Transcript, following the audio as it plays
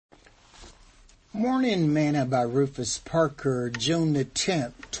Morning Manna by Rufus Parker, June the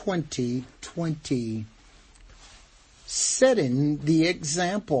 10th, 2020. Setting the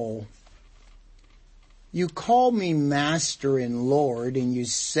example. You call me Master and Lord, and you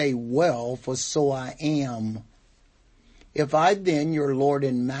say, well, for so I am. If I then, your Lord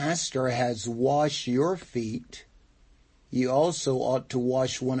and Master, has washed your feet, you also ought to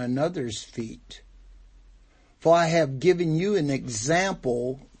wash one another's feet. For I have given you an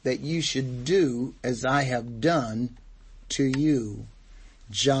example that you should do as I have done to you.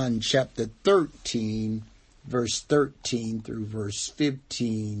 John chapter 13, verse 13 through verse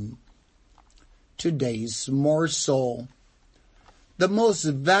 15. Today's morsel. The most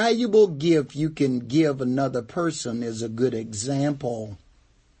valuable gift you can give another person is a good example.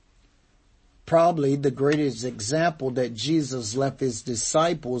 Probably the greatest example that Jesus left his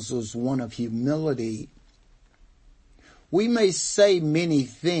disciples was one of humility. We may say many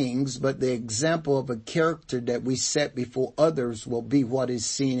things, but the example of a character that we set before others will be what is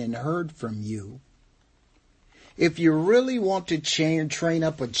seen and heard from you. If you really want to train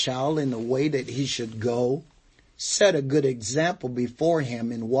up a child in the way that he should go, set a good example before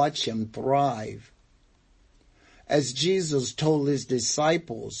him and watch him thrive. As Jesus told his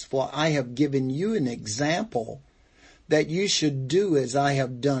disciples, for I have given you an example that you should do as I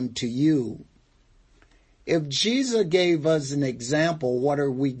have done to you. If Jesus gave us an example, what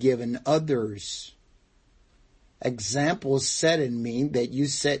are we giving others? Examples setting mean that you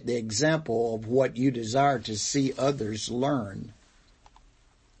set the example of what you desire to see others learn.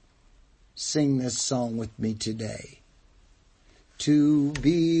 Sing this song with me today. To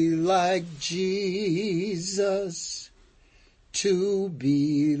be like Jesus, to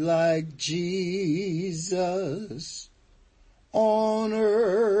be like Jesus. On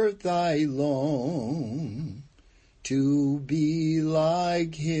earth I long to be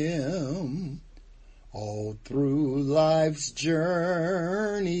like him all through life's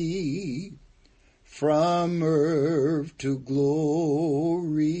journey from earth to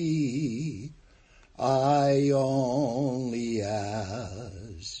glory. I only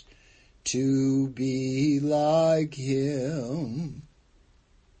ask to be like him.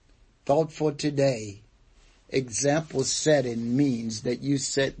 Thought for today. Example setting means that you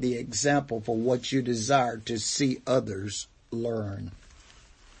set the example for what you desire to see others learn.